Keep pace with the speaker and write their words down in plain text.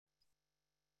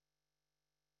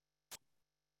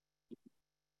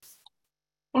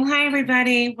Well, hi,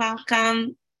 everybody.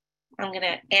 Welcome. I'm going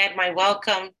to add my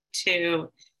welcome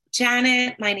to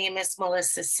Janet. My name is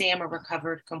Melissa C. I'm a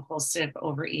recovered compulsive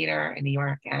overeater in New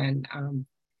York, and I'm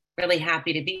really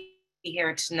happy to be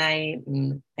here tonight.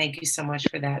 And thank you so much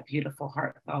for that beautiful,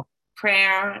 heartfelt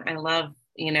prayer. I love,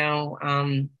 before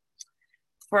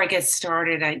I get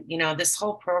started, this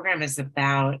whole program is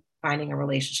about finding a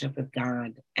relationship with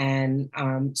God, and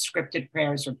scripted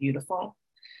prayers are beautiful.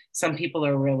 Some people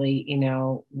are really,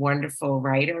 wonderful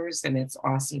writers, and it's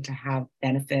awesome to have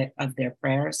benefit of their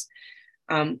prayers.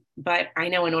 But I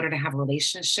know in order to have a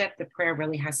relationship, the prayer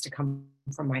really has to come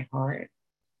from my heart.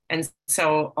 And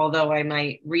so, although I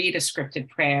might read a scripted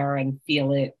prayer and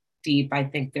feel it deep, I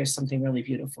think there's something really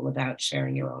beautiful about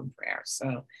sharing your own prayer.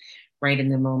 So, right in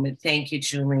the moment. Thank you,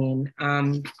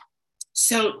 Julene.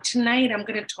 So, tonight I'm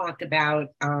going to talk about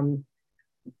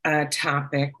a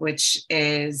topic, which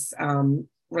is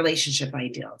relationship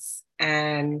ideals.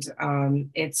 And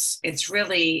it's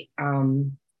really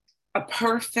a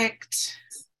perfect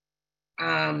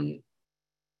in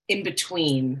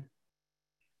between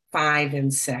 5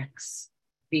 and 6,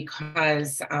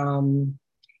 because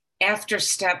after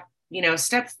step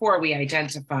 4, we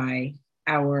identify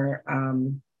our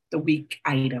the weak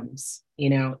items,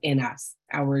 in us,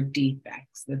 our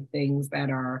defects, the things that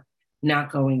are not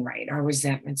going right, our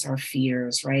resentments, our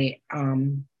fears, right?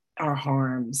 Our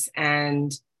harms.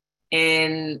 And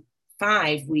in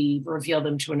 5, we reveal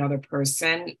them to another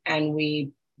person and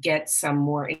we get some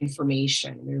more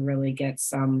information. We really get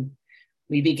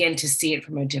we begin to see it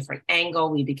from a different angle.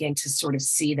 We begin to sort of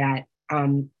see that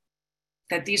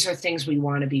that these are things we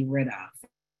want to be rid of.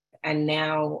 And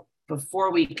now,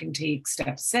 before we can take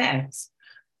step 6,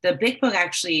 the big book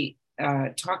actually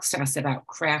talks to us about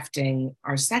crafting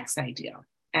our sex ideal.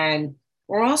 And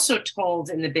we're also told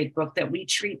in the big book that we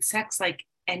treat sex like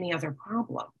any other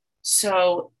problem.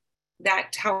 So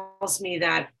that tells me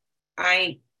that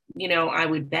I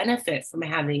would benefit from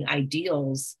having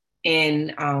ideals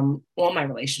in all my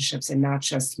relationships, and not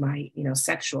just my,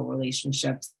 sexual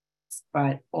relationships,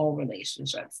 but all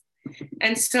relationships.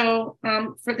 And so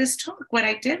for this talk, what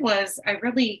I did was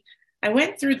I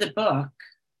went through the book,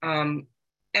 and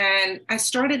I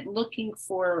started looking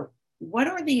for what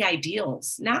are the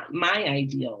ideals, not my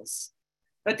ideals,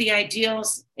 but the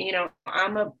ideals.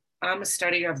 I'm a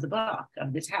studier of the book,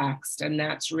 of the text, and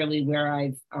that's really where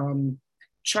I've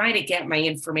tried to get my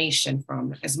information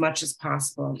from as much as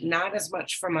possible, not as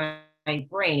much from my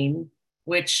brain,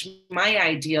 which my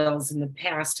ideals in the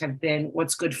past have been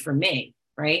what's good for me,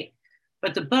 right?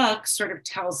 But the book sort of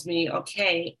tells me,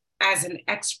 okay, as an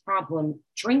ex-problem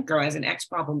drinker, as an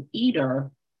ex-problem eater,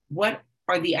 what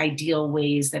are the ideal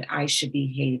ways that I should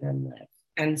behave and live?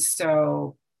 And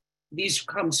so these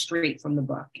come straight from the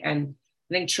book. And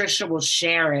I think Trisha will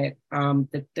share it,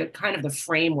 the kind of the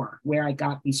framework where I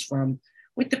got these from,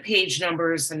 with the page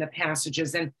numbers and the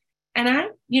passages. And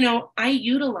I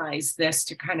utilize this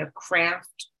to kind of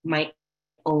craft my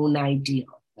own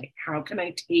ideal. Like, how can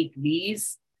I take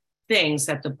these things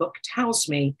that the book tells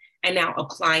me and now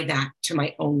apply that to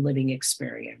my own living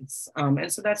experience?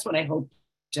 And so that's what I hope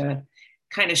to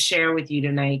kind of share with you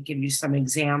tonight, give you some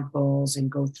examples and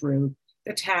go through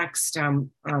the text, and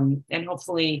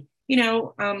hopefully,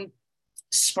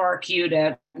 spark you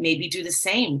to maybe do the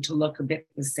same, to look a bit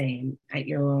the same at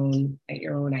your own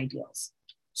ideals.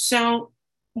 So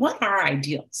what are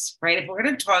ideals, right? If we're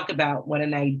going to talk about what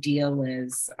an ideal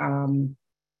is,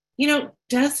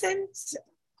 doesn't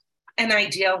an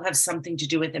ideal have something to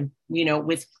do with,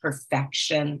 with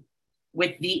perfection,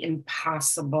 with the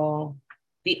impossible,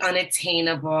 the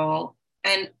unattainable?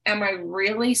 And am I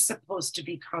really supposed to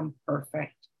become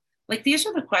perfect? Like, these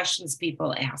are the questions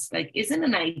people ask. Like, isn't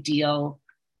an ideal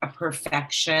a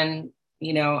perfection,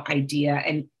 idea?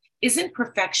 And isn't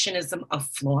perfectionism a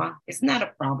flaw? Isn't that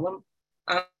a problem?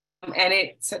 And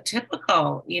it's a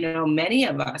typical, many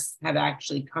of us have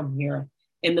actually come here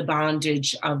in the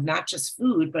bondage of not just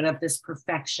food, but of this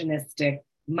perfectionistic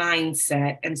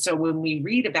mindset. And so when we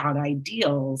read about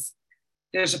ideals,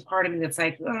 there's a part of me that's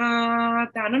like, I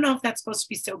don't know if that's supposed to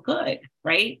be so good,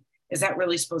 right? Is that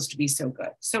really supposed to be so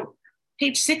good? So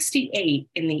page 68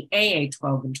 in the AA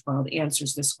 12 and 12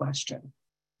 answers this question.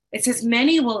 It says,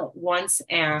 many will at once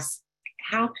ask,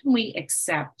 how can we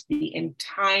accept the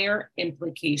entire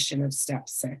implication of step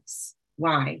 6?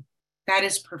 Why? That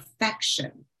is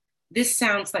perfection. This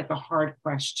sounds like a hard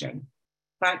question,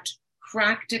 but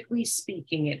practically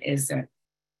speaking, it isn't.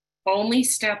 Only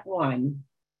step 1,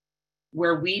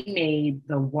 where we made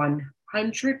the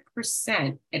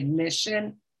 100%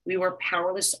 admission we were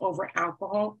powerless over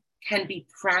alcohol, can be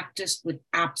practiced with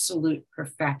absolute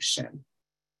perfection.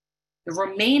 The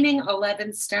remaining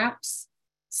 11 steps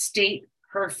state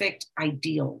perfect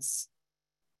ideals.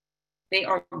 They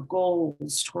are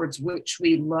goals towards which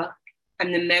we look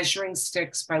and the measuring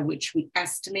sticks by which we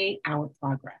estimate our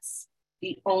progress.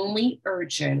 The only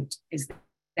urgent is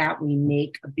that we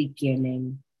make a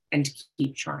beginning and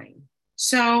keep trying.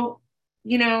 So,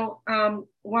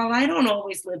 while I don't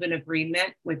always live in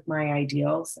agreement with my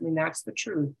ideals, I mean, that's the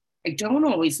truth. I don't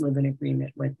always live in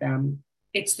agreement with them.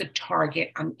 It's the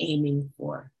target I'm aiming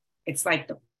for. It's like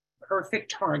the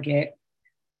perfect target,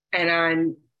 and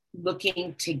I'm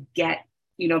looking to get,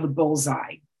 the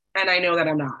bullseye. And I know that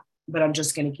I'm not, but I'm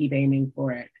just going to keep aiming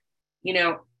for it.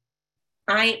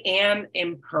 I am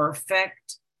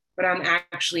imperfect, but I'm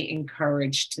actually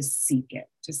encouraged to seek it,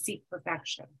 to seek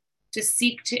perfection, to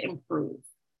seek to improve.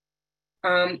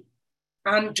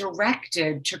 I'm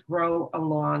directed to grow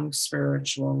along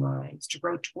spiritual lines, to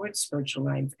grow towards spiritual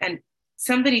lines. And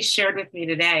somebody shared with me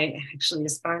today, actually, a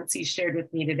sponsee shared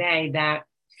with me today that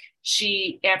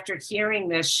she, after hearing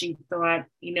this, she thought,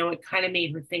 it kind of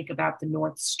made her think about the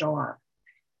North Star.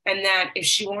 And that if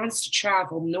she wants to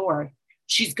travel north,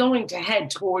 she's going to head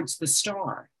towards the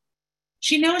star.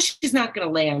 She knows she's not going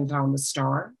to land on the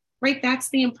star, right? That's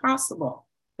the impossible,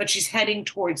 but she's heading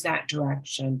towards that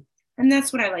direction. And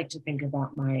that's what I like to think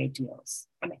about my ideals.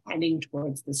 I'm heading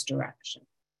towards this direction.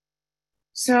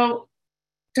 So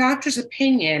doctor's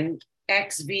opinion,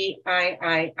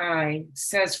 XVIII,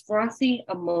 says frothy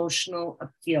emotional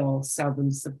appeal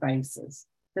seldom suffices.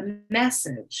 The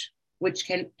message, which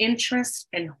can interest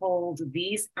and hold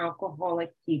these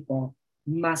alcoholic people,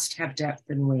 must have depth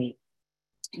and weight.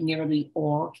 In nearly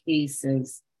all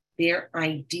cases, their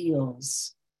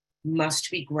ideals must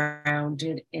be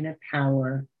grounded in a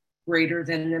power greater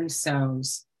than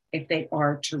themselves if they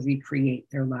are to recreate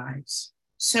their lives.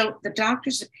 So the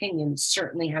doctor's opinion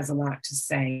certainly has a lot to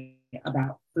say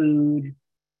about food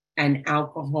and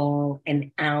alcohol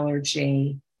and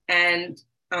allergy. And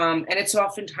it's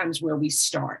oftentimes where we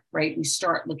start, right? We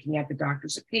start looking at the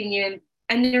doctor's opinion.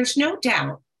 And there's no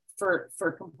doubt for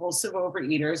compulsive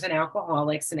overeaters and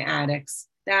alcoholics and addicts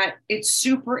that it's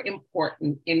super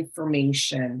important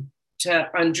information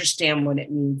to understand what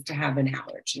it means to have an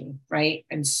allergy, right?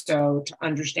 And so to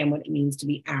understand what it means to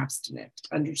be abstinent,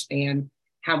 to understand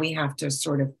how we have to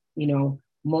sort of,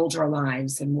 mold our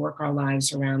lives and work our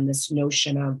lives around this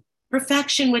notion of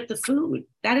perfection with the food.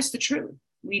 That is the truth.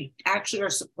 We actually are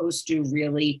supposed to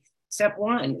really, step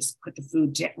one is put the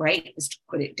food right, is to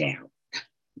put it down.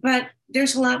 But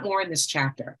there's a lot more in this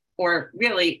chapter, or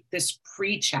really this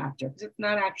pre-chapter, because it's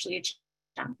not actually a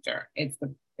chapter.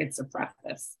 It's a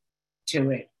preface to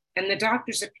it. And the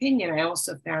doctor's opinion, I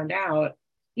also found out,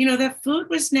 that food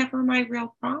was never my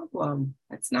real problem.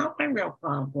 That's not my real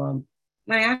problem.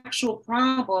 My actual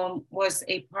problem was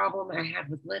a problem I had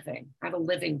with living. I had a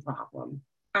living problem.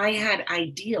 I had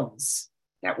ideals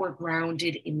that were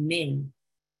grounded in me.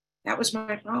 That was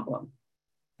my problem.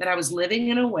 That I was living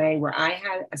in a way where I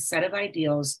had a set of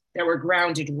ideals that were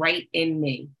grounded right in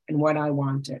me and what I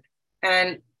wanted.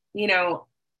 And,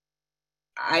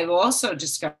 I've also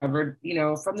discovered,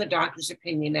 from the doctor's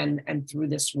opinion and through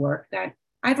this work, that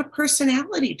I have a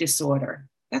personality disorder.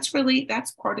 That's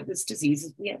part of this disease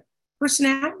is we have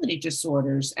personality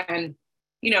disorders. And,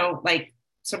 like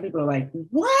some people are like,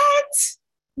 what?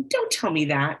 Don't tell me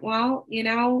that. Well,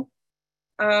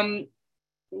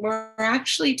 we're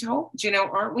actually told,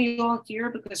 aren't we all here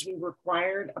because we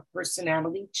required a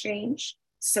personality change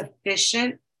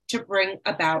sufficient to bring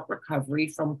about recovery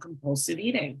from compulsive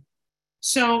eating?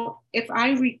 So if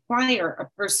I require a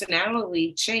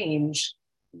personality change,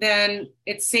 then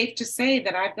it's safe to say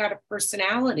that I've got a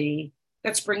personality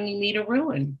that's bringing me to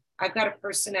ruin. I've got a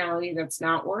personality that's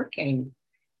not working.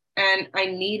 And I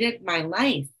needed my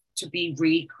life to be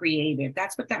recreated.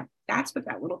 That's what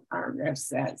that little paragraph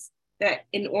says, that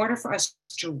in order for us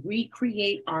to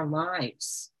recreate our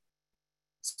lives.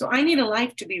 So I need a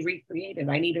life to be recreated.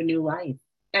 I need a new life.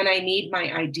 And I need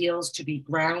my ideals to be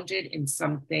grounded in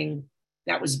something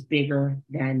that was bigger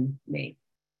than me.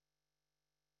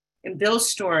 In Bill's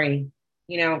story,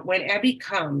 when Abby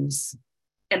comes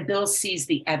and Bill sees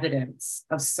the evidence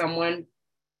of someone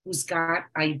who's got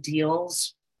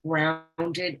ideals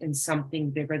grounded in something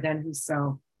bigger than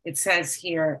himself, it says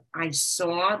here, I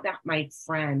saw that my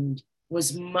friend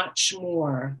was much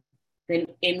more than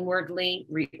inwardly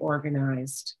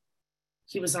reorganized.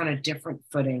 He was on a different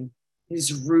footing.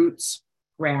 His roots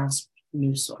grasped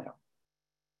new soil.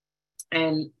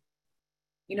 And,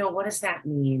 what does that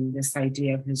mean, this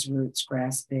idea of his roots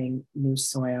grasping new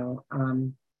soil?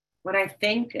 What I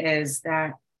think is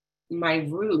that my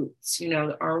roots,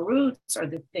 our roots are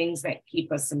the things that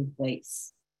keep us in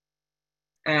place.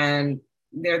 And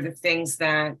they're the things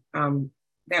that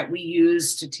we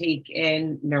use to take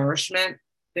in nourishment.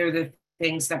 They're the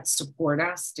things that support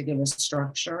us to give us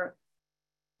structure.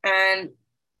 And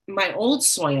my old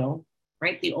soil,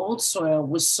 right? The old soil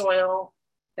was soil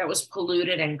that was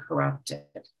polluted and corrupted.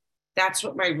 That's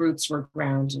what my roots were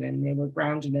grounded in. They were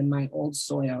grounded in my old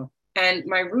soil. And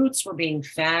my roots were being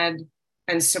fed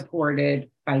and supported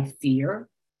by fear,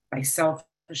 by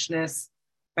selfishness,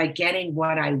 by getting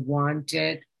what I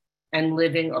wanted and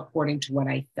living according to what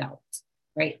I felt,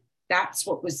 right? That's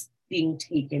what was being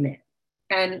taken in.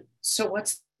 And so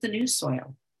what's the new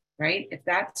soil, right? If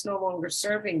that's no longer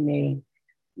serving me,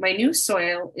 my new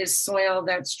soil is soil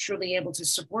that's truly able to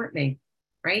support me,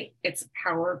 right? It's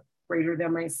power greater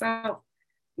than myself.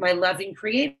 My loving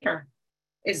creator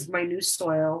is my new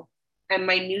soil and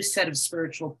my new set of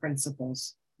spiritual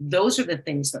principles. Those are the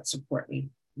things that support me.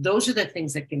 Those are the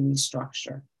things that give me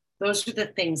structure. Those are the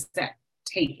things that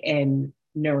take in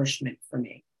nourishment for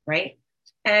me, right?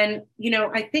 And,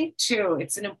 I think too,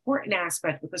 it's an important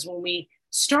aspect because when we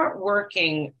start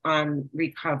working on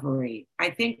recovery,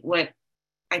 I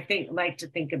like to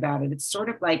think about it, it's sort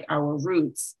of like our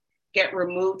roots get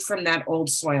removed from that old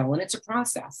soil, and it's a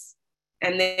process.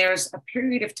 And there's a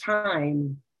period of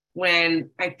time when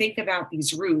I think about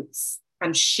these roots,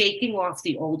 I'm shaking off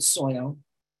the old soil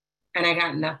and I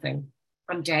got nothing.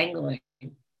 I'm dangling.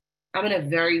 I'm in a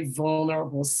very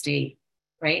vulnerable state,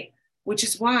 right? Which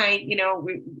is why,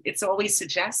 it's always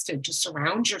suggested to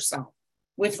surround yourself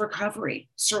with recovery,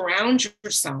 surround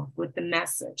yourself with the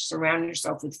message, surround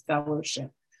yourself with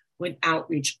fellowship, with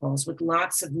outreach calls, with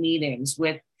lots of meetings,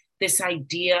 with this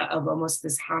idea of almost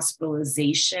this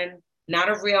hospitalization,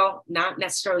 not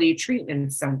necessarily a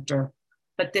treatment center,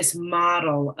 but this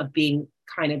model of being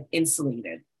kind of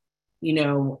insulated,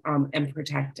 and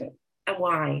protected. And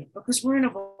why? Because we're in a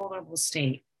vulnerable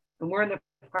state and we're in the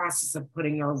process of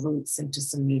putting our roots into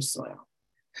some new soil.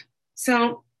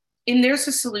 So There's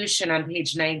a Solution on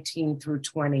page 19 through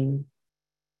 20.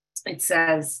 It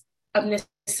says, of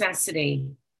necessity,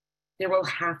 there will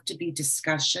have to be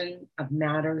discussion of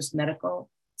matters medical,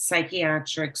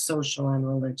 psychiatric, social, and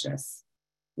religious.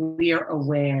 We are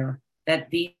aware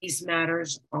that these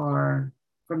matters are,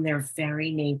 from their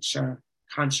very nature,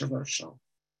 controversial.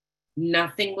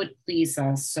 Nothing would please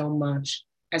us so much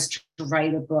as to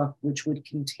write a book which would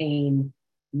contain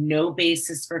no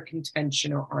basis for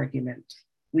contention or argument.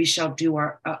 We shall do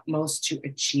our utmost to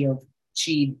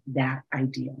achieve that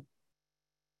ideal.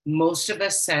 Most of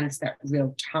us sense that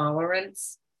real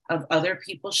tolerance of other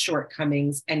people's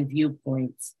shortcomings and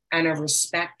viewpoints and a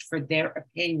respect for their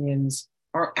opinions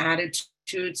are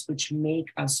attitudes which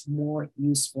make us more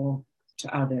useful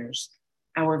to others.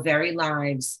 Our very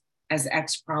lives as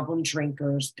ex-problem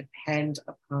drinkers depend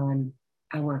upon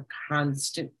our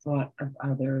constant thought of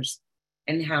others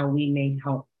and how we may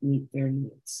help meet their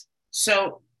needs.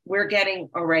 So we're getting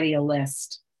already a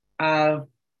list of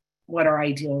what our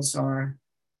ideals are.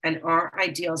 And our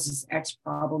ideals as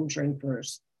ex-problem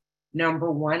drinkers. Number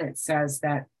one, it says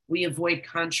that we avoid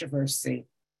controversy.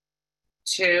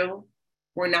 2,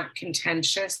 we're not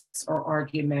contentious or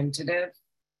argumentative.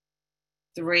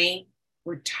 3,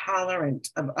 we're tolerant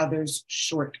of others'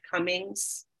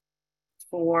 shortcomings.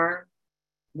 4,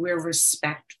 we're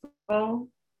respectful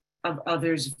of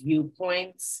others'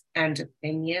 viewpoints and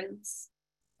opinions.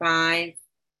 5,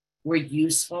 we're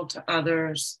useful to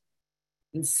others.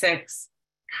 And 6,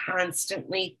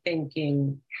 constantly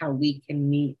thinking how we can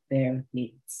meet their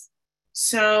needs.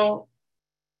 So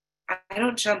I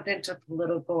don't jump into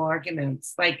political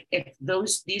arguments. Like if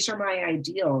these are my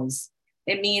ideals,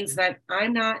 it means that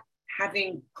I'm not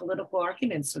having political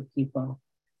arguments with people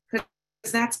because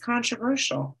that's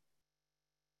controversial.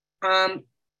 As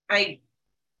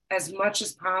much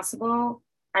as possible,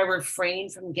 I refrain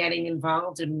from getting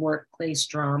involved in workplace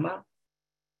drama.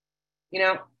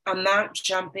 I'm not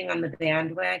jumping on the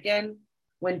bandwagon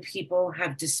when people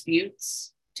have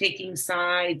disputes, taking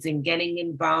sides and getting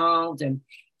involved and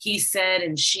he said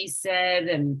and she said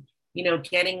and,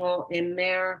 getting all in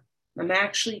there. I'm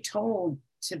actually told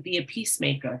to be a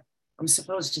peacemaker. I'm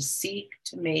supposed to seek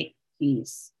to make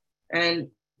peace. And,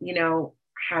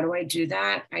 how do I do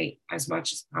that? As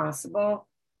much as possible,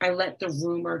 I let the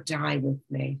rumor die with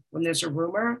me. When there's a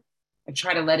rumor, I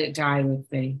try to let it die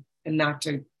with me and not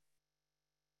to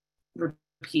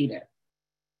repeat it.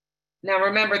 Now,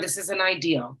 remember, this is an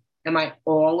ideal. Am I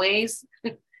always,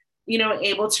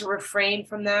 able to refrain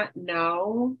from that?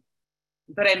 No,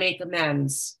 but I make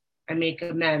amends. I make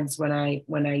amends when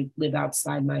I live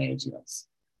outside my ideals.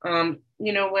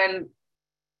 When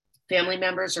family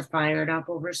members are fired up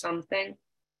over something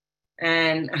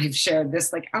And I've shared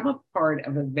this, like, I'm a part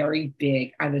of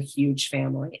I have a huge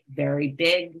family, very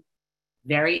big,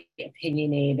 very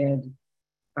opinionated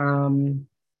um,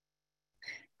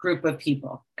 group of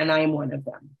people. And I am one of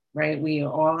them, right? We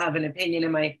all have an opinion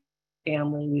in my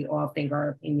family. We all think our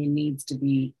opinion needs to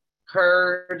be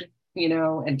heard,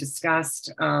 and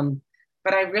discussed.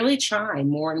 But I really try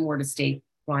more and more to stay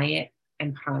quiet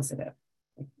and positive.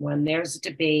 Like when there's a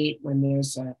debate, when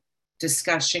there's a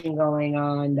discussion going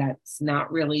on that's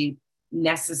not really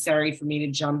necessary for me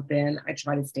to jump in, I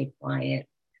try to stay quiet.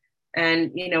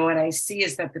 And what I see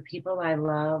is that the people I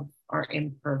love are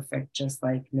imperfect, just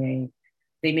like me.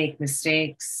 They make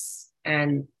mistakes.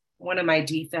 And one of my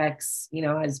defects,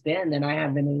 has been that I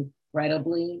have an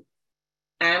incredibly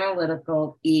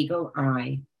analytical eagle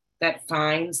eye that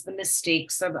finds the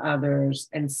mistakes of others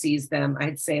and sees them,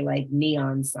 I'd say, like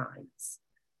neon signs.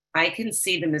 I can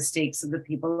see the mistakes of the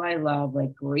people I love,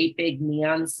 like great big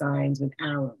neon signs with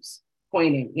arrows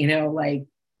pointing, like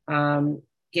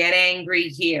get angry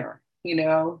here,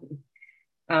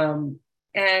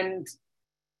 and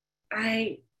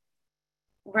I,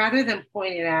 rather than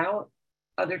point it out,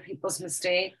 other people's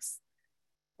mistakes,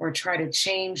 or try to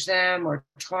change them or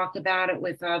talk about it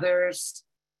with others,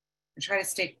 I try to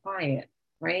stay quiet,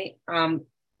 right?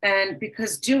 And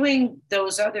because doing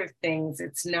those other things,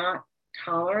 it's not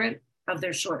tolerant of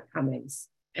their shortcomings.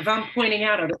 If I'm pointing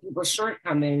out other people's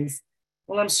shortcomings,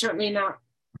 well, I'm certainly not,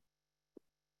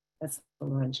 that's the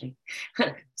laundry,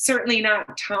 certainly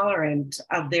not tolerant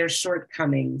of their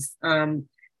shortcomings. And,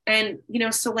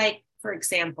 so like, for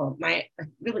example, it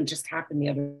really just happened the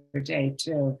other day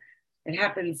too. It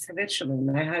happens habitually.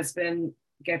 My husband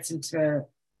gets into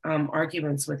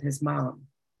arguments with his mom,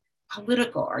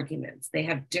 political arguments. They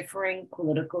have differing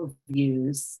political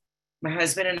views. My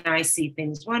husband and I see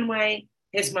things one way,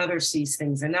 his mother sees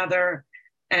things another,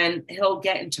 and he'll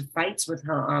get into fights with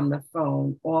her on the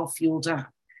phone, all fueled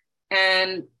up.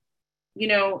 And,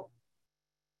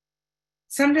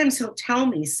 sometimes he'll tell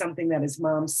me something that his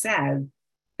mom said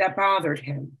that bothered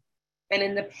him. And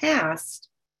in the past,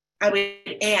 I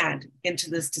would add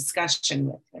into this discussion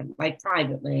with him, like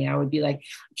privately. I would be like,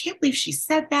 I can't believe she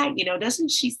said that. Doesn't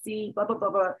she see blah, blah,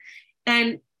 blah, blah.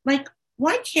 And like,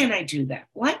 why can't I do that?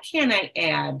 Why can't I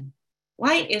add?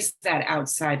 Why is that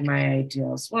outside my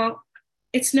ideals? Well,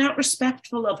 it's not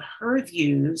respectful of her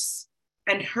views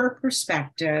and her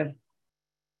perspective,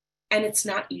 and it's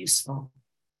not useful.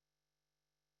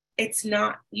 It's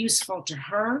not useful to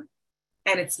her,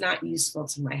 and it's not useful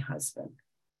to my husband,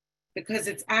 because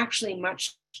it's actually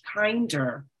much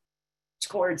kinder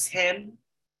towards him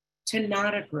to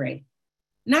not agree,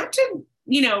 not to,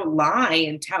 lie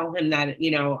and tell him that,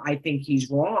 I think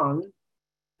he's wrong,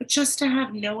 but just to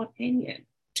have no opinion,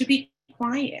 to be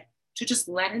quiet, to just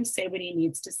let him say what he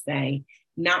needs to say,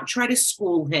 not try to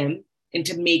school him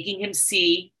into making him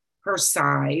see her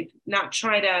side, not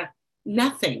try to,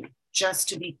 nothing, just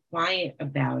to be quiet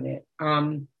about it.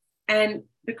 And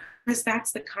because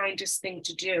that's the kindest thing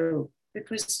to do,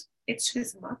 because it's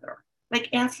his mother. Like,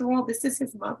 after all, this is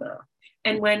his mother.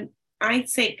 And when I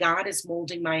say God is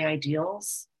molding my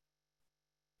ideals,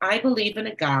 I believe in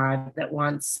a God that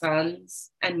wants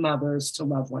sons and mothers to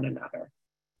love one another.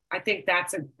 I think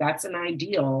that's an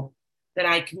ideal that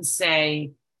I can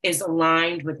say is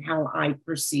aligned with how I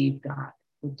perceive God,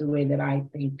 with the way that I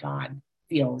think God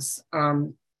feels.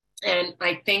 And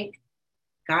I think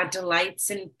God delights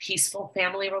in peaceful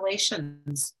family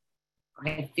relations.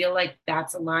 I feel like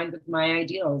that's aligned with my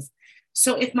ideals.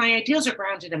 So if my ideals are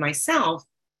grounded in myself,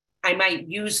 I might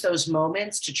use those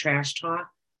moments to trash talk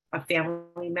a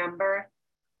family member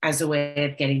as a way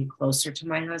of getting closer to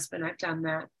my husband. I've done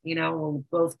that. We'll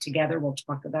both together, we'll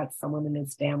talk about someone in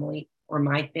his family or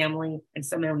my family, and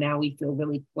somehow now we feel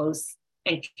really close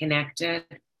and connected.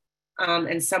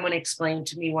 And someone explained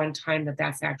to me one time that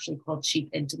that's actually called cheap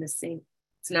intimacy.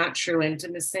 It's not true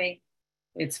intimacy.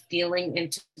 It's feeling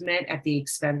intimate at the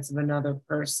expense of another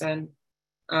person.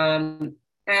 And,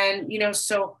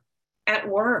 so at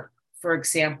work, for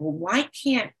example, why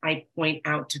can't I point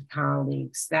out to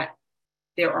colleagues that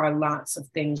there are lots of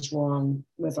things wrong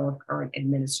with our current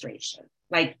administration?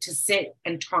 Like, to sit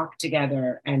and talk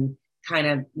together and kind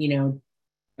of,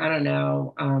 I don't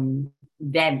know,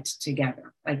 vent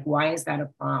together. Like, why is that a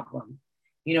problem?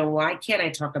 Why can't I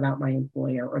talk about my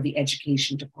employer or the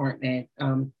education department?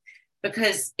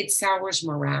 Because it sours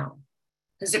morale,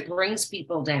 because it brings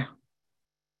people down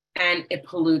and it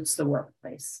pollutes the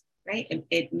workplace, right?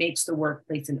 It makes the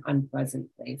workplace an unpleasant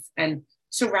place. And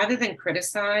so rather than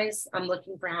criticize, I'm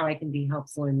looking for how I can be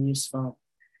helpful and useful.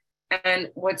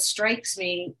 And what strikes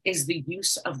me is the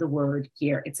use of the word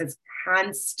here. It says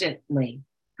constantly,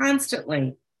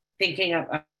 constantly thinking of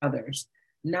others,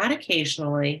 not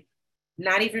occasionally,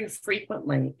 not even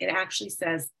frequently. It actually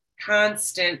says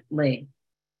constantly.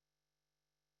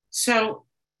 So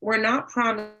we're not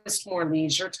promised more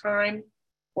leisure time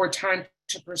or time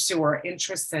to pursue our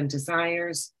interests and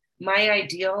desires. My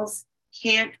ideals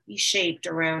can't be shaped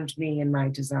around me and my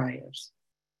desires.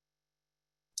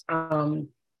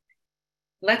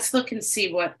 Let's look and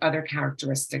see what other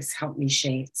characteristics help me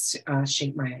shape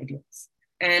my ideals.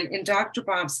 And in Dr.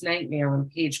 Bob's Nightmare on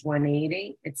page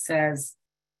 180, it says,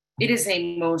 "It is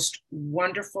a most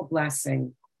wonderful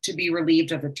blessing to be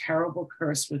relieved of the terrible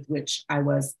curse with which I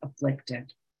was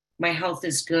afflicted. My health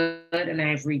is good and I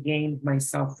have regained my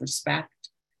self-respect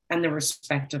and the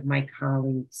respect of my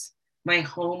colleagues. My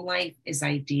home life is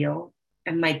ideal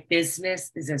and my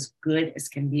business is as good as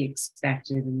can be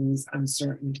expected in these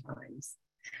uncertain times."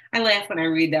 I laugh when I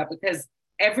read that because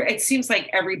it seems like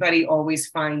everybody always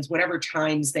finds whatever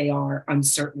times they are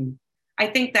uncertain. I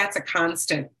think that's a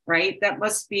constant, right? That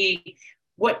must be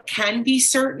what can be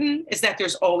certain, is that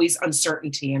there's always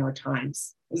uncertainty in our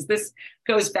times. As this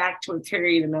goes back to a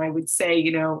period, and I would say,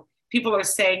 people are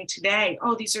saying today,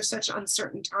 oh, these are such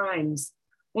uncertain times.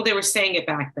 Well, they were saying it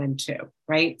back then too,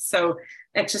 right? So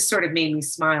that just sort of made me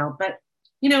smile. But,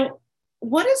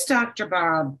 what does Dr.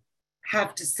 Bob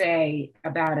have to say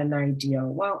about an ideal?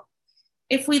 Well,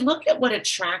 if we look at what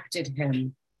attracted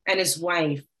him and his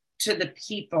wife to the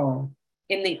people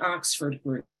in the Oxford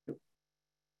group,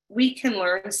 we can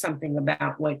learn something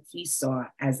about what he saw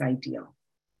as ideal.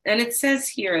 And it says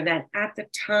here that at the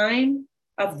time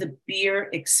of the beer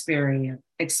experiment,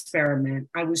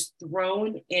 I was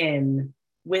thrown in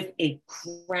with a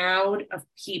crowd of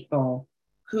people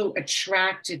who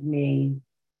attracted me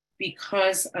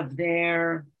because of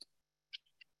their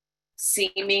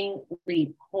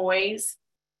seemingly poise,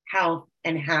 health,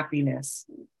 and happiness.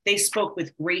 They spoke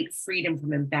with great freedom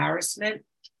from embarrassment,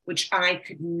 which I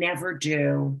could never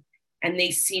do. And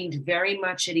they seemed very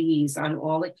much at ease on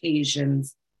all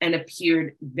occasions and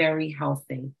appeared very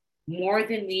healthy. More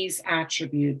than these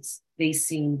attributes, they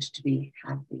seemed to be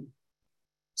happy.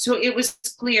 So it was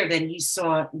clear that he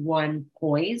saw 1,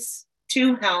 poise,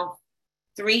 2, health,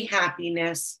 3,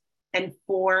 happiness, and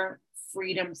 4,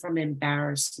 freedom from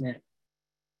embarrassment.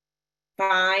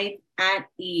 5, at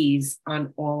ease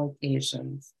on all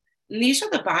occasions. And these are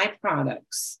the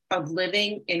byproducts of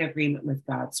living in agreement with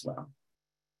God's will.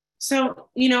 So,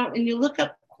 and you look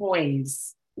up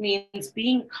poise, means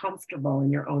being comfortable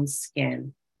in your own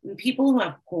skin. And people who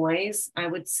have poise, I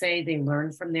would say they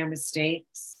learn from their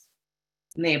mistakes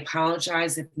and they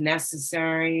apologize if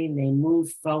necessary, and they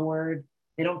move forward.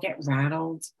 They don't get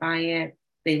rattled by it.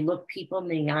 They look people in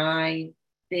the eye.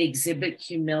 They exhibit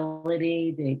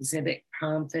humility. They exhibit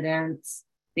confidence.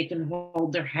 They can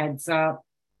hold their heads up.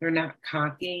 They're not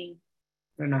cocky.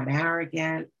 They're not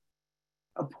arrogant.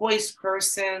 A poised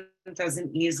person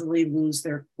doesn't easily lose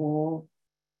their cool.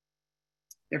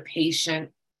 They're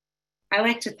patient. I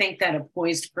like to think that a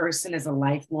poised person is a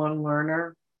lifelong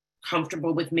learner,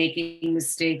 comfortable with making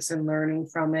mistakes and learning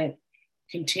from it,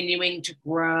 continuing to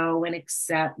grow and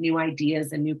accept new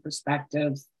ideas and new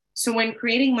perspectives. So when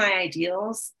creating my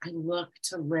ideals, I look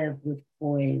to live with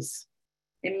poise.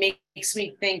 It makes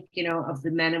me think, of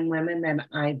the men and women that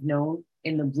I've known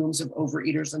in the rooms of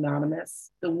Overeaters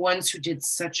Anonymous, the ones who did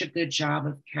such a good job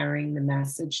of carrying the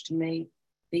message to me.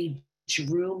 They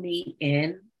drew me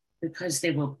in because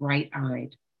they were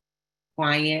bright-eyed,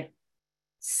 quiet,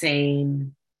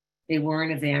 sane. They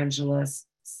weren't evangelists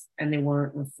and they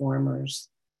weren't reformers.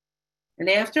 And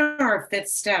after our 5th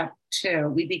step, too,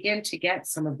 we begin to get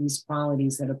some of these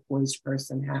qualities that a poised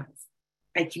person has.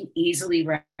 I can easily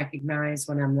recognize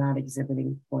when I'm not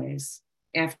exhibiting poise.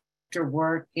 After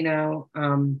work,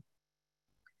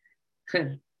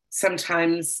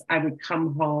 sometimes I would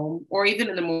come home, or even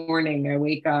in the morning, I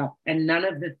wake up and none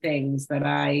of the things that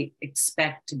I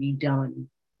expect to be done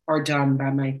are done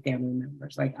by my family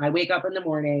members. Like I wake up in the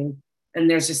morning and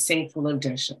there's a sink full of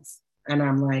dishes. And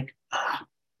I'm like,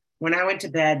 when I went to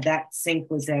bed, that sink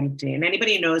was empty. And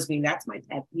anybody who knows me, that's my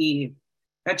pet peeve.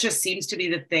 That just seems to be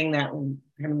the thing that will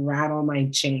kind of rattle my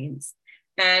chains.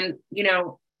 And,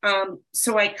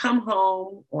 so I come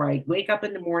home or I wake up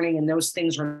in the morning and those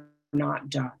things are not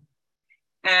done.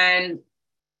 And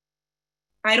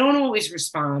I don't always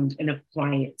respond in a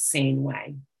quiet, sane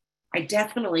way. I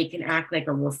definitely can act like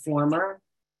a reformer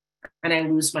and I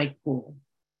lose my cool.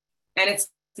 And it's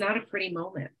not a pretty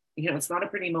moment. It's not a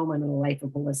pretty moment in the life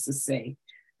of Melissa C.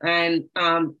 And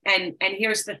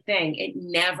here's the thing, it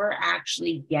never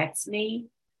actually gets me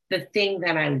the thing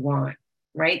that I want,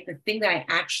 right? The thing that I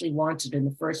actually wanted in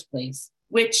the first place,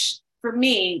 which for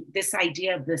me, this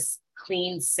idea of this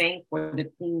clean sink or the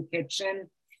clean kitchen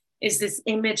is this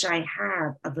image I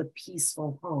have of a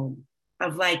peaceful home,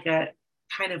 of like a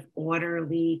kind of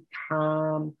orderly,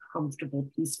 calm, comfortable,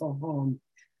 peaceful home.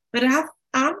 But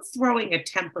I'm throwing a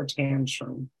temper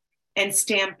tantrum and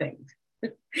stamping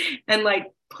and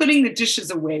like putting the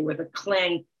dishes away with a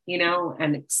clank,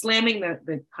 and slamming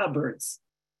the cupboards.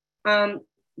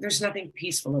 There's nothing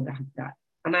peaceful about that.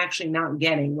 I'm actually not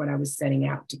getting what I was setting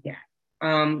out to get.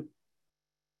 And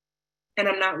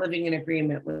I'm not living in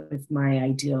agreement with my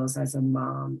ideals as a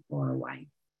mom or a wife.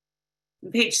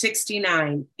 On page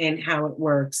 69, in How It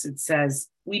Works, it says,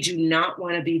 we do not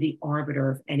want to be the arbiter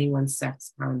of anyone's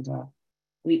sex conduct.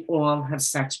 We all have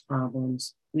sex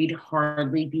problems. We'd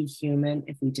hardly be human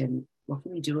if we didn't. What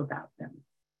can we do about them?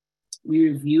 We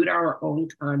reviewed our own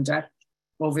conduct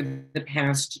over the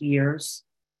past years.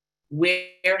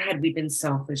 Where had we been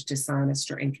selfish, dishonest,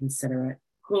 or inconsiderate?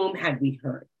 Whom had we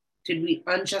hurt? Did we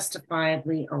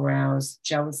unjustifiably arouse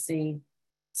jealousy,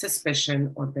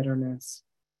 suspicion, or bitterness?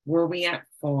 Were we at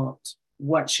fault?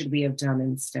 What should we have done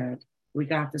instead? We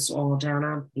got this all down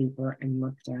on paper and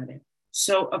looked at it.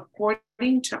 So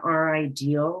according to our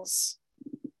ideals,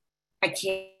 I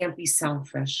can't be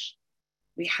selfish.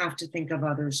 We have to think of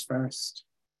others first.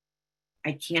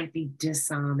 I can't be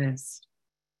dishonest.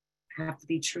 I have to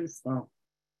be truthful.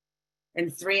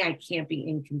 And 3, I can't be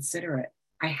inconsiderate.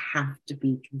 I have to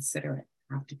be considerate.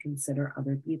 I have to consider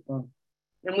other people.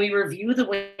 And we review the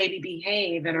way we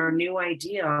behave, and our new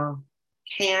ideal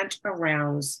can't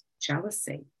arouse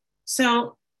jealousy.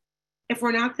 So if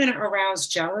we're not going to arouse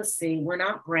jealousy, we're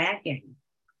not bragging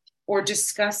or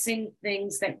discussing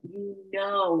things that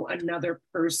another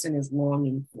person is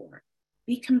longing for.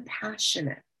 Be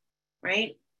compassionate,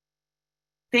 right?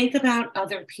 Think about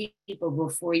other people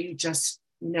before you just,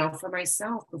 for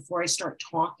myself, before I start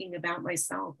talking about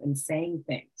myself and saying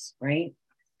things, right?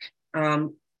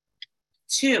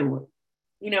 2,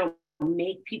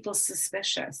 make people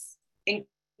suspicious.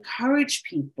 Encourage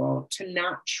people to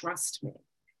not trust me.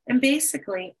 And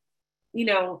basically,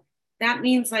 that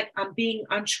means like I'm being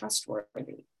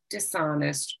untrustworthy,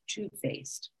 dishonest,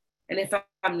 two-faced. And if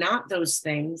I'm not those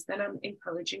things, then I'm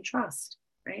encouraging trust,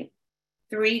 right?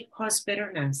 3, cause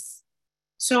bitterness.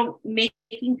 So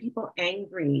making people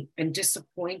angry and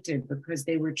disappointed because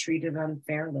they were treated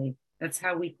unfairly. That's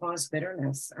how we cause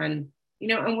bitterness. And,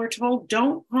 and we're told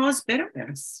don't cause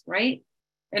bitterness, right?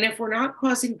 And if we're not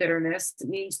causing bitterness, it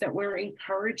means that we're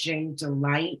encouraging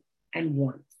delight and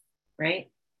warmth, right?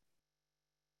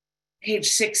 Page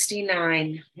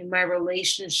 69, in my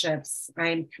relationships,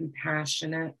 I'm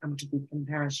compassionate. I'm to be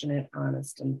compassionate,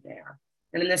 honest, and fair.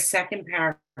 And in the second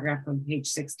paragraph on page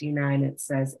 69, it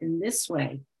says, in this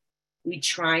way, we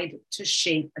tried to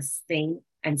shape a sane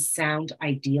and sound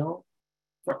ideal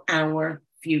for our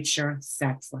future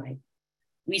sex life.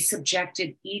 We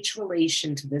subjected each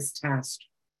relation to this test.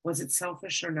 Was it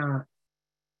selfish or not?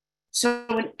 So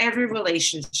in every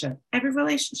relationship,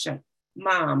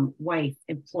 mom, wife,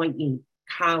 employee,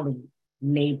 colleague,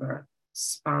 neighbor,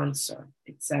 sponsor,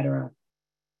 etc.,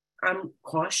 I'm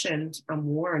cautioned, I'm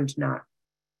warned not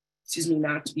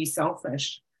to be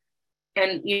selfish.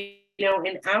 And,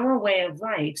 in our way of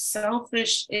life,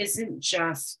 selfish isn't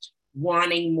just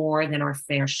wanting more than our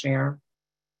fair share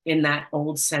in that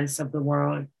old sense of the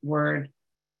word,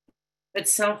 but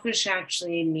selfish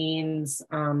actually means,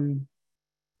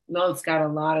 it's got a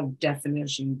lot of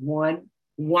definition. 1,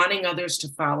 wanting others to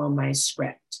follow my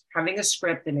script, having a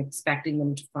script and expecting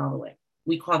them to follow it.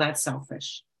 We call that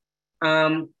selfish.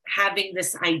 Having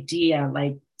this idea,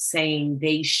 like saying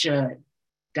they should, ...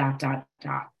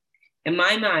 In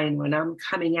my mind, when I'm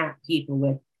coming at people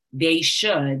with they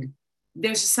should,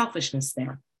 there's a selfishness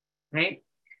there, right?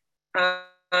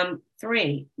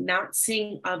 3, not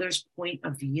seeing others' point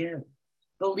of view,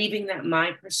 believing that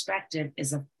my perspective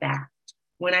is a fact.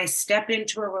 When I step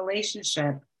into a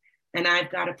relationship and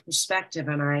I've got a perspective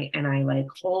and I like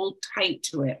hold tight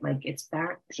to it, like it's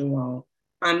factual,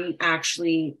 I'm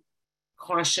actually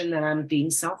cautioned that I'm being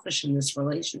selfish in this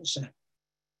relationship.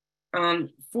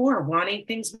 4, wanting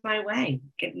things my way.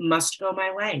 It must go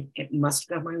my way. It must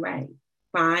go my way.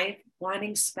 5,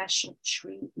 wanting special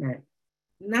treatment.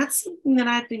 And that's something that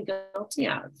I've been guilty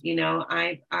of.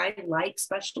 I like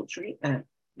special treatment.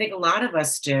 I think a lot of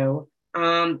us do.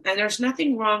 And there's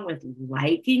nothing wrong with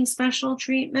liking special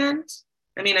treatment.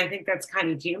 I mean, I think that's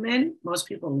kind of human. Most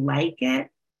people like it,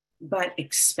 but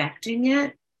expecting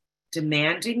it,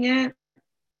 demanding it,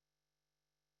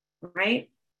 right?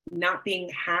 Not being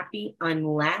happy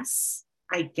unless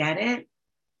I get it,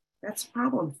 that's a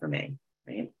problem for me,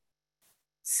 right?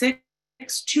 6,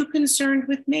 too concerned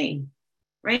with me.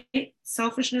 right?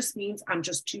 Selfishness means I'm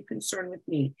just too concerned with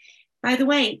me. By the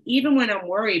way, even when I'm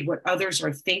worried what others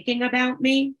are thinking about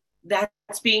me,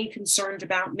 that's being concerned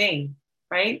about me,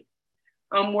 right?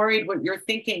 I'm worried what you're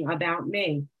thinking about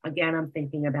me. Again, I'm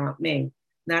thinking about me.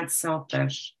 That's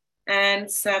selfish.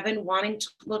 And 7, wanting to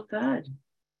look good,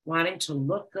 wanting to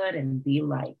look good and be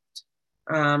liked.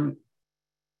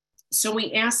 So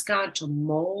we ask God to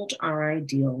mold our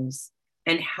ideals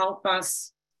and help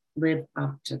us live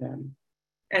up to them.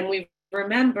 And we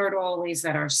remembered always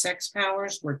that our sex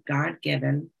powers were God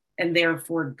given and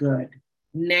therefore good,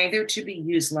 neither to be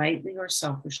used lightly or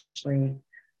selfishly,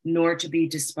 nor to be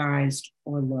despised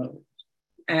or loathed.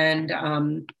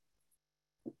 And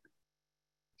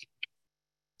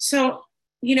so,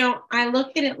 I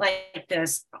look at it like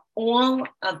this: all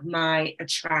of my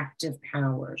attractive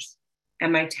powers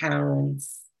and my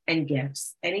talents and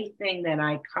gifts, anything that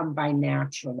I come by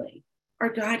naturally, are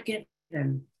God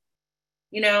given.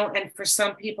 And for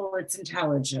some people, it's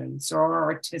intelligence or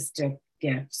artistic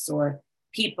gifts or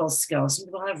people skills. Some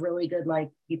people have really good,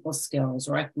 people skills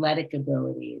or athletic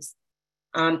abilities.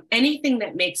 Anything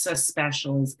that makes us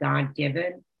special is God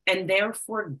given and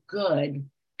therefore good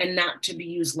and not to be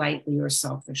used lightly or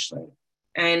selfishly.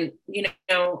 And,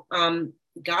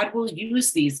 God will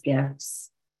use these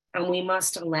gifts and we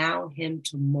must allow him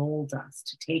to mold us,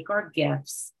 to take our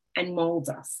gifts and mold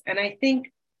us. And I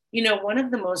think, one of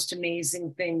the most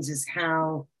amazing things is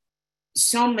how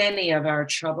so many of our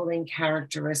troubling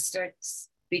characteristics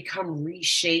become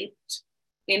reshaped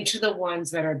into the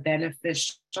ones that are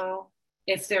beneficial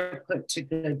if they're put to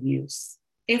good use.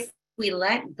 If we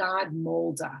let God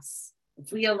mold us,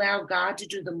 if we allow God to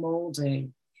do the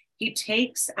molding, he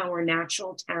takes our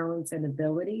natural talents and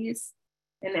abilities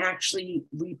and actually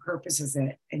repurposes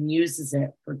it and uses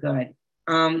it for good.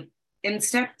 In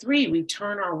step 3, we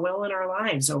turn our will and our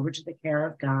lives over to the care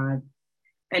of God.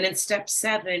 And in step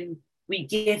 7, we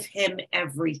give him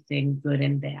everything good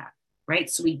and bad, right?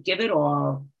 So we give it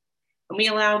all and we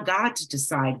allow God to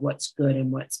decide what's good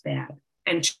and what's bad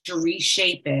and to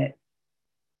reshape it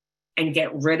and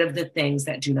get rid of the things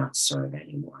that do not serve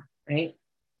anymore, right?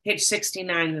 Page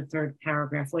 69, the 3rd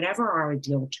paragraph: whatever our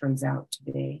ideal turns out to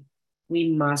be, we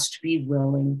must be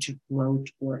willing to grow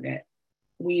toward it.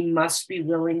 We must be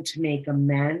willing to make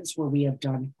amends where we have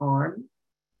done harm,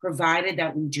 provided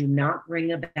that we do not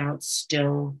bring about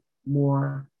still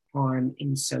more harm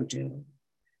in so doing.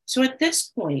 So at this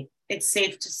point, it's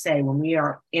safe to say when we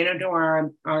are into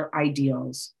our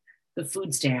ideals, the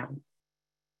food's down.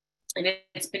 And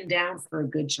it's been down for a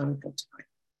good chunk of time,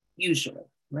 usually,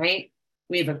 right?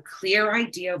 We have a clear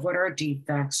idea of what our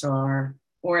defects are,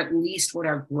 or at least what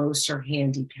our grosser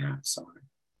handicaps are.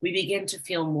 We begin to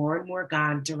feel more and more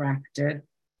God directed.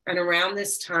 And around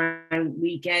this time,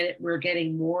 we're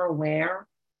getting more aware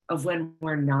of when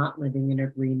we're not living in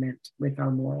agreement with our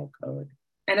moral code.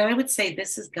 And I would say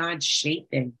this is God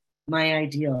shaping my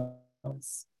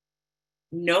ideals.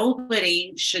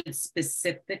 Nobody should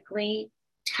specifically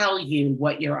tell you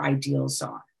what your ideals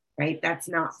are, right? That's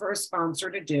not for a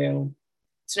sponsor to do.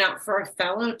 It's not for a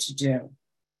fellow to do.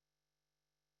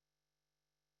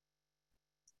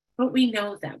 But we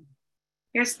know them.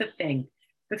 Here's the thing,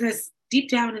 because deep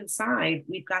down inside,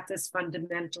 we've got this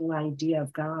fundamental idea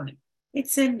of God.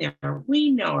 It's in there. We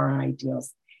know our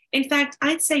ideals. In fact,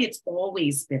 I'd say it's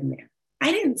always been there.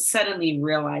 I didn't suddenly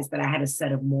realize that I had a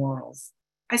set of morals.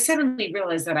 I suddenly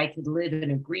realized that I could live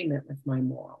in agreement with my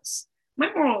morals.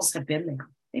 My morals have been there.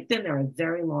 They've been there a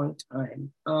very long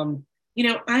time.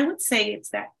 I would say it's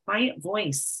that quiet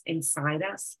voice inside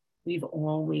us. We've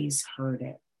always heard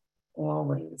it,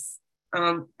 always.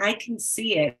 I can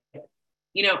see it.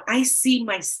 I see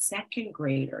my second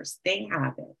graders. They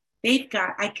have it.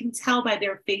 I can tell by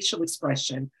their facial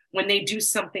expression when they do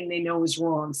something they know is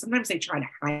wrong. Sometimes they try to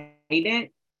hide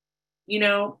it.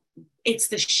 It's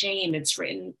the shame. It's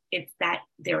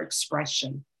their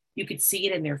expression. You could see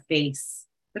it in their face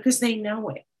because they know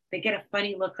it. They get a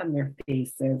funny look on their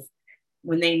faces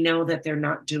when they know that they're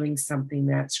not doing something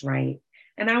that's right.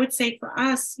 And I would say for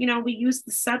us, we use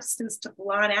the substance to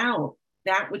blot out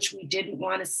that which we didn't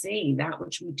want to see, that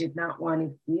which we did not want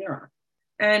to hear.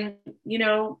 And,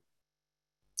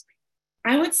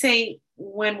 I would say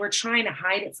when we're trying to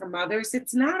hide it from others,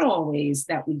 it's not always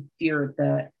that we fear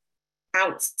the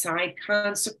outside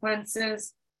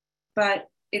consequences, but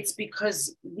it's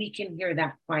because we can hear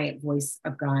that quiet voice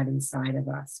of God inside of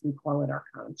us. We call it our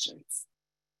conscience.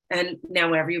 And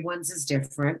now everyone's is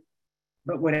different,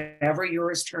 but whatever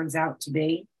yours turns out to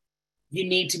be, you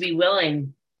need to be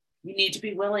willing. You need to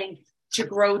be willing to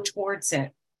grow towards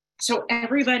it. So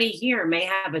everybody here may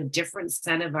have a different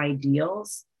set of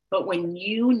ideals, but when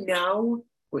you know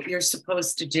what you're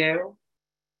supposed to do,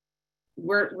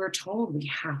 we're told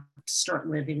we have to start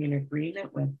living in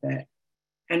agreement with it.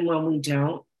 And when we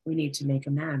don't, we need to make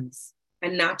amends.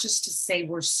 And not just to say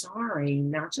we're sorry,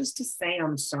 not just to say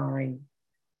I'm sorry,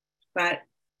 but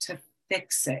to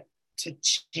fix it, to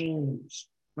change,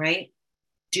 right?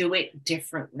 Do it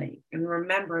differently. And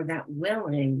remember that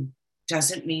willing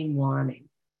doesn't mean wanting,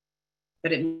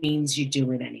 but it means you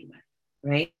do it anyway,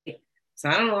 right? So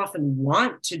I don't often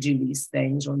want to do these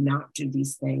things or not do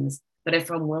these things, but if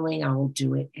I'm willing, I will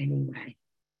do it anyway.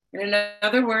 And in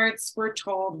other words, we're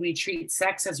told we treat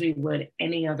sex as we would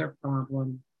any other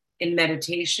problem. In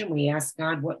meditation, we ask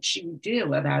God what should we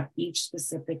do about each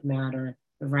specific matter.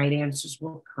 The right answers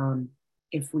will come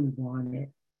if we want it.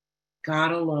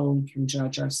 God alone can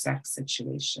judge our sex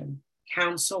situation.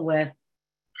 Counsel with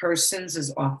persons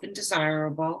is often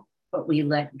desirable, but we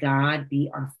let God be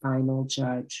our final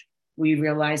judge. We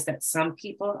realize that some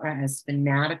people are as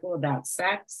fanatical about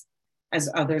sex as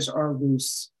others are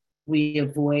loose. We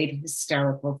avoid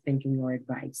hysterical thinking or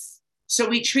advice. So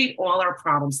we treat all our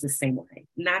problems the same way.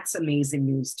 And that's amazing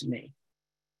news to me.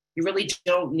 You really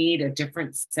don't need a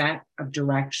different set of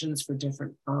directions for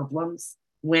different problems.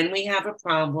 When we have a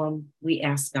problem, we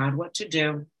ask God what to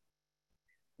do.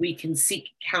 We can seek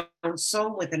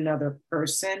counsel with another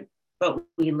person, but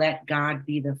we let God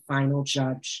be the final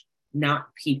judge,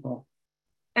 not people.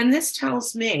 And this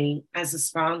tells me, as a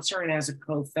sponsor and as a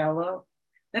co-fellow,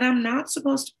 that I'm not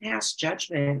supposed to pass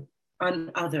judgment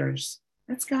on others.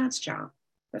 That's God's job.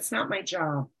 That's not my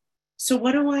job. So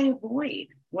what do I avoid?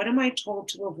 What am I told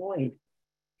to avoid?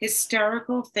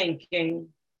 Hysterical thinking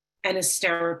and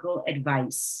hysterical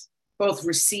advice, both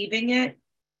receiving it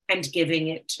and giving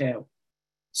it too.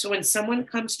 So when someone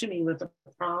comes to me with a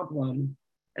problem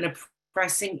and a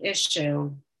pressing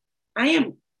issue, I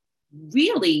am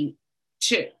really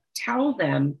to tell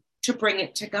them to bring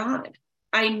it to God.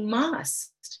 I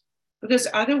must, because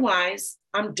otherwise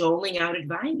I'm doling out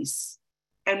advice.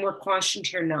 And we're cautioned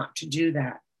here not to do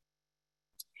that.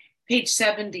 Page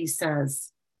 70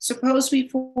 says, suppose we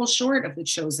fall short of the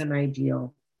chosen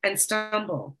ideal and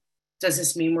stumble. Does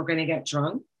this mean we're going to get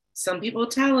drunk? Some people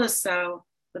tell us so,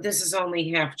 but this is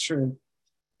only half true.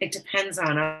 It depends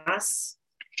on us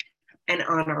and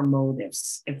on our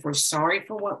motives. If we're sorry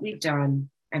for what we've done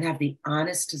and have the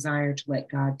honest desire to let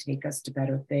God take us to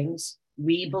better things,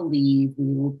 we believe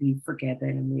we will be forgiven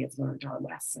and we have learned our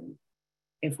lesson.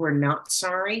 If we're not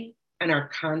sorry and our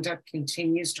conduct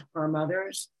continues to harm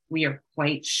others, we are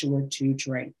quite sure to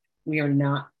drink. We are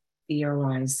not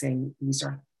theorizing. These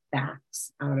are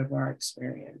facts out of our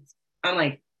experience. I'm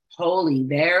like, holy,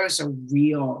 there's a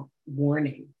real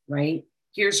warning, right?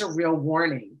 Here's a real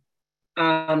warning.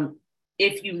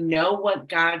 If you know what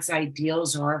God's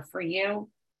ideals are for you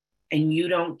and you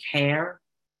don't care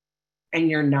and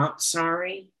you're not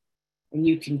sorry and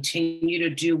you continue to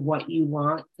do what you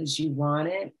want because you want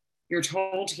it, you're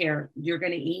told here, you're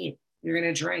going to eat, you're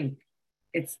going to drink.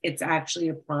 It's actually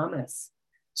a promise.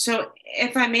 So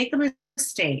if I make a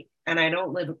mistake and I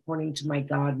don't live according to my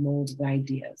God molded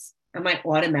ideas, am I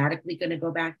automatically going to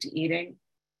go back to eating?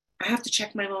 I have to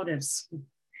check my motives.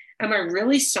 Am I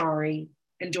really sorry?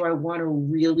 And do I want to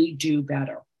really do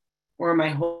better? Or am I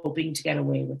hoping to get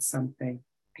away with something?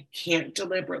 I can't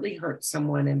deliberately hurt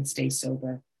someone and stay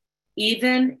sober,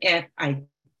 even if I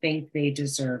think they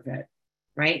deserve it,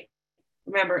 right?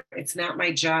 Remember, it's not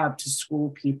my job to school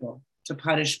people, to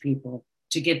punish people,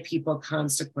 to give people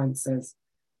consequences.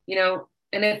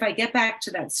 And if I get back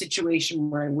to that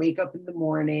situation where I wake up in the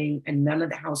morning and none of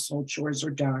the household chores are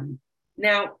done,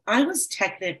 now I was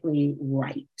technically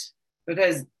right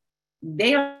because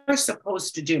they are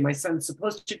supposed to do, my son's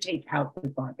supposed to take out the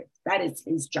garbage. That is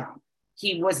his job.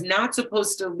 He was not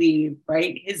supposed to leave,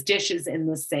 right, his dishes in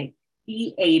the sink.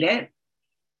 He ate it.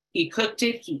 He cooked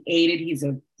it. He ate it. He's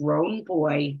a grown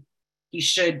boy. He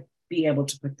should be able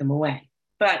to put them away.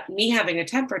 But me having a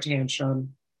temper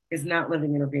tantrum is not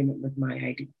living in agreement with my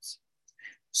ideas.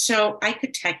 So I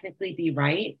could technically be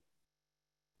right,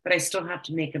 but I still have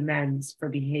to make amends for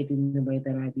behaving the way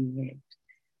that I behaved.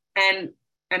 And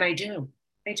I do.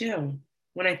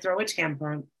 When I throw a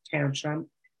tantrum,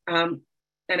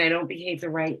 and I don't behave the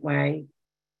right way,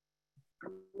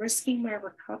 I'm risking my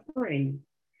recovery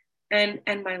and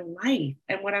my life.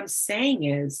 And what I'm saying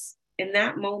is, in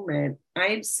that moment, I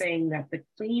am saying that the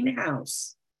clean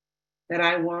house that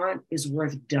I want is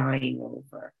worth dying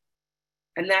over.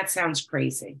 And that sounds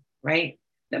crazy, right?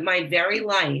 That my very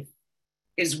life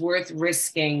is worth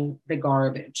risking the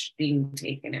garbage being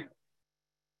taken out.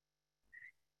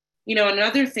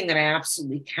 Another thing that I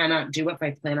absolutely cannot do if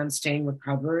I plan on staying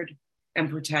recovered and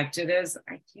protected is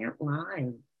I can't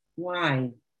lie.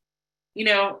 Why?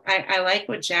 I like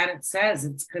what Janet says.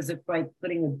 It's because it's like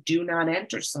putting a do not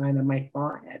enter sign on my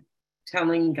forehead,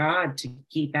 telling God to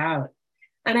keep out.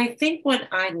 And I think when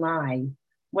I lie,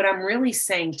 what I'm really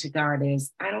saying to God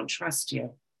is, I don't trust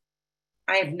you.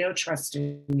 I have no trust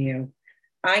in you.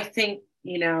 I think,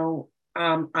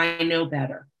 I know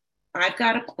better. I've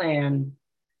got a plan.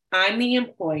 I'm the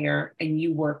employer and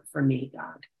you work for me,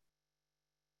 God.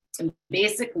 And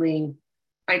basically,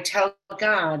 I tell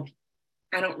God,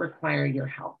 I don't require your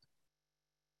help.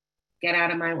 Get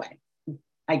out of my way.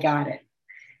 I got it.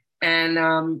 And,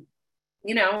 and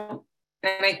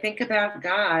I think about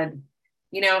God,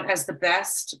 as the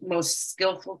best, most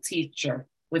skillful teacher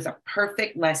with a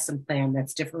perfect lesson plan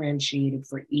that's differentiated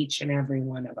for each and every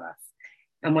one of us.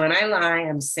 And when I lie,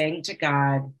 I'm saying to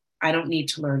God, I don't need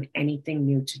to learn anything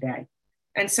new today.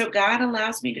 And so God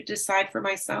allows me to decide for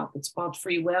myself. It's called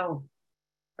free will,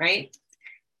 right?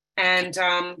 And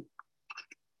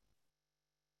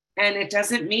it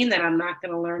doesn't mean that I'm not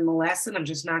going to learn the lesson. I'm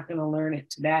just not going to learn it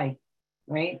today,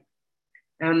 right?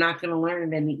 And I'm not going to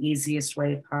learn it in the easiest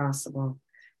way possible.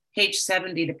 Page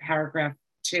 70 to paragraph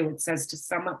 2, it says, to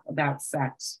sum up about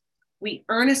sex, we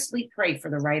earnestly pray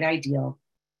for the right ideal,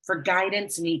 for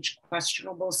guidance in each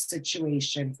questionable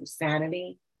situation, for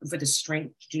sanity, and for the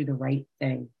strength to do the right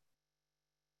thing.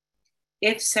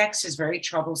 If sex is very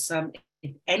troublesome,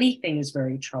 if anything is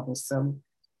very troublesome,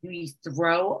 we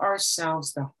throw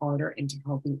ourselves the harder into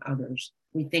helping others.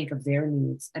 We think of their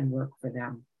needs and work for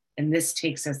them. And this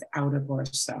takes us out of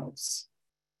ourselves.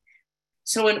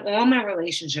 So in all my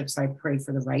relationships, I pray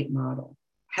for the right model,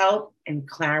 help and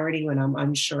clarity when I'm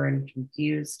unsure and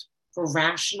confused, for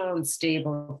rational and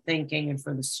stable thinking, and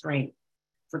for the strength,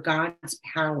 for God's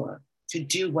power to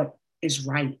do what is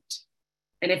right.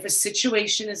 And if a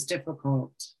situation is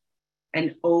difficult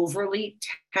and overly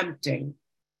tempting,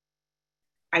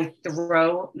 I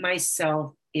throw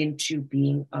myself into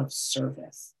being of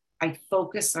service. I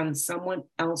focus on someone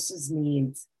else's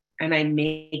needs and I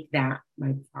make that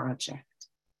my project.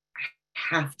 I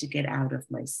have to get out of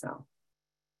myself.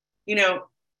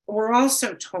 We're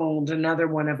also told another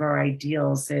one of our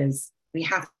ideals is we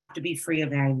have to be free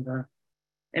of anger.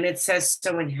 And it says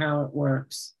so in How It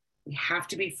Works. We have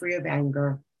to be free of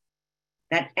anger.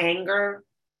 That anger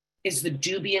is the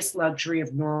dubious luxury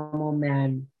of normal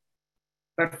men.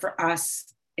 But for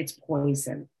us, it's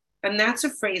poison. And that's a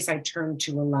phrase I turn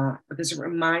to a lot because it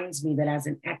reminds me that as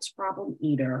an ex-problem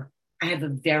eater, I have a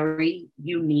very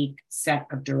unique set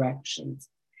of directions.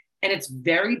 And it's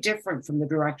very different from the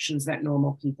directions that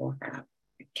normal people have.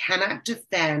 I cannot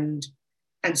defend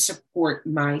and support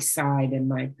my side and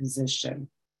my position.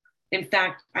 In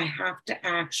fact, I have to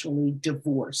actually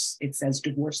divorce. It says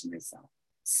divorce myself,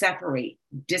 separate,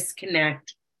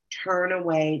 disconnect, turn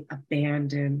away,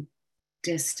 abandon,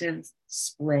 distance,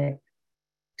 split,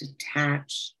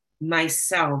 detach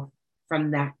myself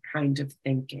from that kind of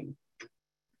thinking.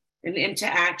 And into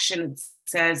action, it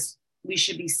says we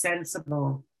should be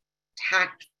sensible,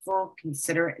 tactful,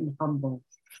 considerate, and humble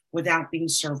without being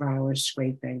servile or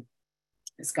scraping.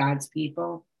 As God's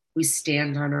people, we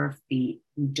stand on our feet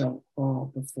and don't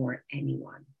fall before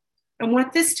anyone. And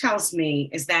what this tells me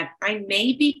is that I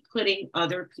may be putting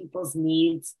other people's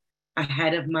needs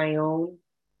ahead of my own,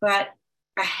 but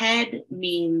ahead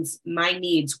means my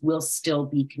needs will still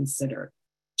be considered,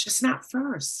 just not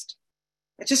first.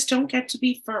 I just don't get to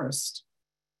be first.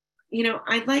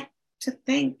 I'd like to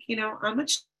think, I'm a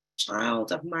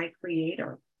child of my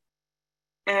Creator.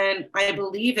 And I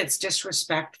believe it's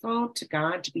disrespectful to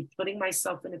God to be putting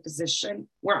myself in a position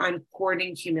where I'm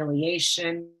courting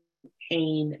humiliation,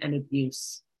 pain, and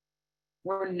abuse.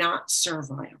 We're not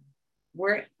servile.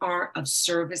 We are of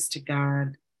service to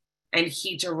God, and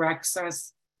He directs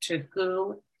us to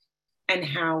who and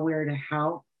how we're to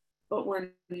help, but we're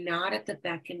not at the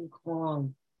beck and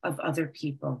call of other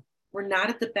people. We're not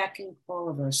at the beck and call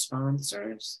of our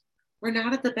sponsors. We're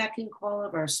not at the beck and call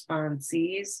of our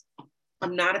sponsees.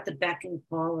 I'm not at the beck and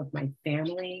call of my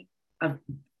family, of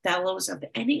fellows, of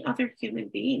any other human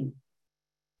being,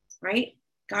 right?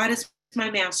 God is my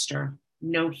master,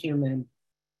 no human.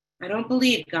 I don't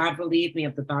believe God relieved me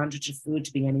of the bondage of food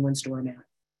to be anyone's doormat.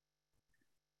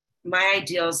 My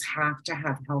ideals have to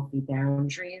have healthy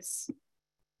boundaries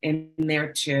in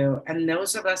there too. And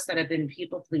those of us that have been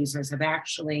people pleasers have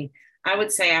actually, I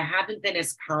would say I haven't been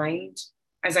as kind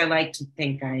as I like to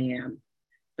think I am.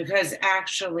 Because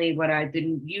actually what I've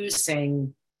been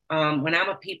using, when I'm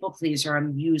a people pleaser,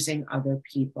 I'm using other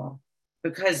people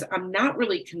because I'm not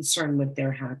really concerned with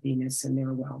their happiness and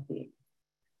their well-being.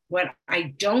 What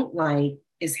I don't like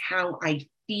is how I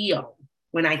feel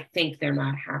when I think they're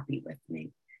not happy with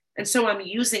me. And so I'm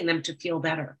using them to feel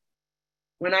better.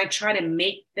 When I try to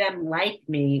make them like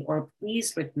me or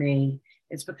pleased with me,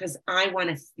 it's because I want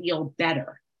to feel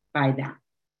better by that.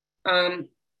 And,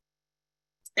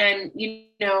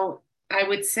 I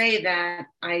would say that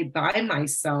I buy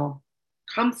myself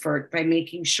comfort by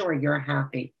making sure you're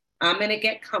happy. I'm going to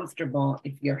get comfortable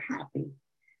if you're happy.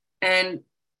 And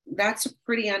that's a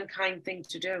pretty unkind thing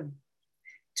to do.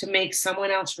 To make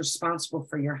someone else responsible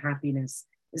for your happiness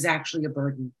is actually a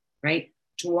burden, right?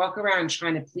 To walk around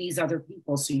trying to please other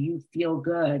people so you feel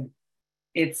good,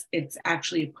 it's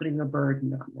actually putting a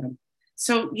burden on them.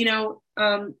 So,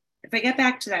 if I get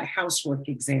back to that housework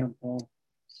example,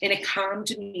 in a calm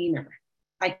demeanor,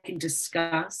 I can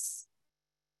discuss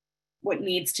what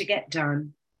needs to get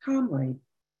done calmly.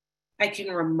 I can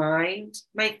remind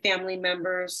my family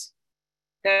members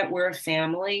that we're a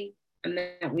family and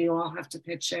that we all have to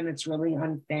pitch in. It's really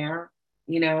unfair,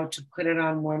 to put it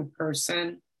on one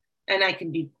person. And I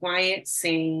can be quiet,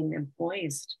 sane, and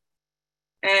poised.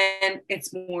 And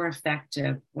it's more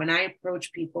effective. When I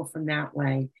approach people from that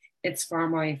way, it's far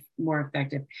more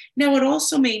effective. Now, it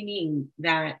also may mean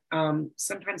that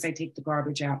sometimes I take the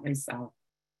garbage out myself.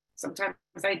 Sometimes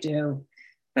I do.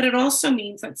 But it also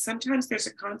means that sometimes there's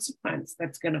a consequence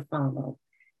that's going to follow.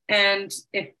 And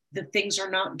if the things are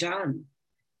not done,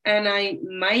 and I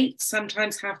might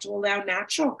sometimes have to allow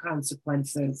natural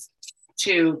consequences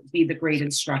to be the great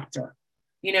instructor,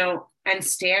 and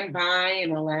stand by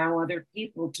and allow other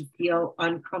people to feel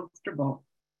uncomfortable.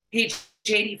 Page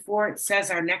 84, it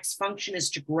says our next function is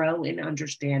to grow in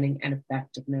understanding and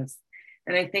effectiveness.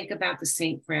 And I think about the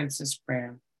St. Francis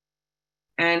prayer.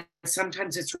 And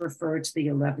sometimes it's referred to the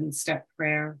 11-step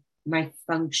prayer. My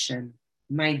function,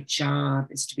 my job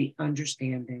is to be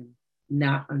understanding,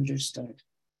 not understood,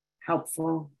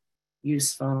 helpful,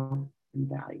 useful, and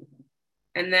valuable.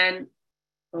 And then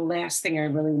the last thing I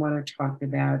really want to talk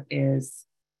about is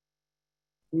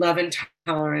love and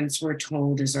tolerance, we're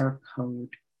told, is our code.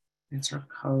 That's our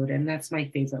code. And that's my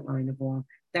favorite line of all.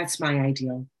 That's my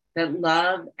ideal. That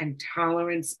love and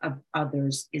tolerance of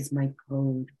others is my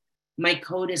code. My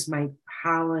code is my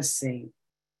policy,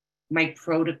 my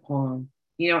protocol.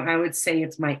 I would say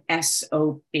it's my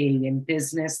SOP. In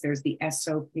business, there's the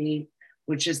SOP,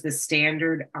 which is the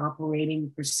standard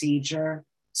operating procedure.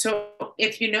 So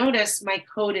if you notice, my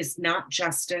code is not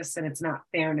justice and it's not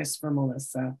fairness for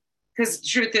Melissa. Because the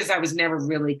truth is, I was never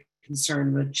really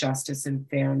concerned with justice and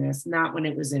fairness, not when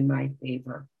it was in my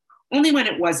favor. Only when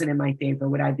it wasn't in my favor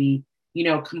would I be,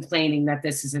 complaining that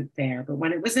this isn't fair. But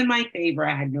when it was in my favor,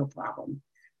 I had no problem.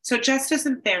 So justice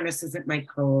and fairness isn't my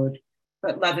code,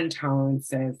 but love and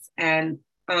tolerance is. And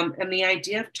the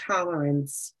idea of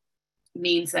tolerance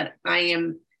means that I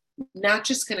am not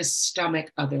just going to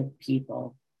stomach other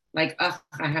people, like,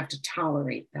 I have to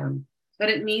tolerate them, but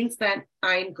it means that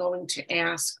I'm going to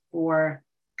ask for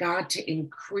God to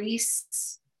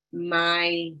increase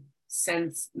my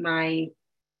sense,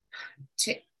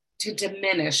 to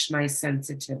diminish my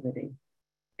sensitivity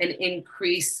and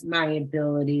increase my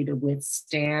ability to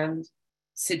withstand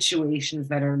situations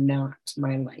that are not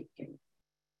my liking.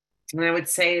 And I would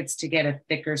say it's to get a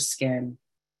thicker skin.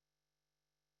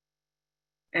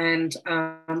 And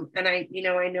I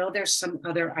know there's some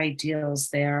other ideals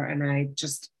there. And I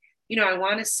just, I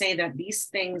want to say that these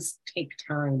things take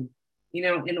time.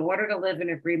 In order to live in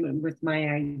agreement with my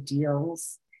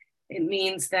ideals, it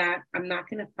means that I'm not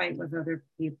going to fight with other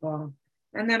people.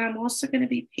 And that I'm also going to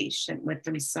be patient with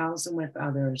themselves and with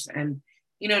others. And,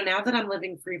 now that I'm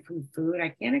living free from food, I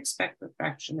can't expect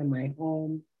perfection in my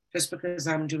home just because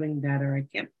I'm doing better. I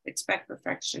can't expect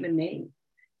perfection in me.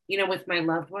 With my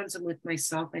loved ones and with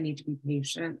myself, I need to be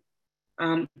patient.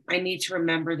 I need to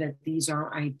remember that these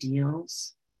are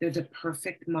ideals. They're the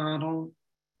perfect model.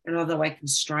 And although I can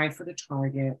strive for the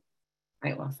target,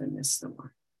 I often miss the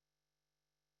mark.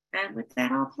 And with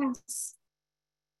that, I'll pass.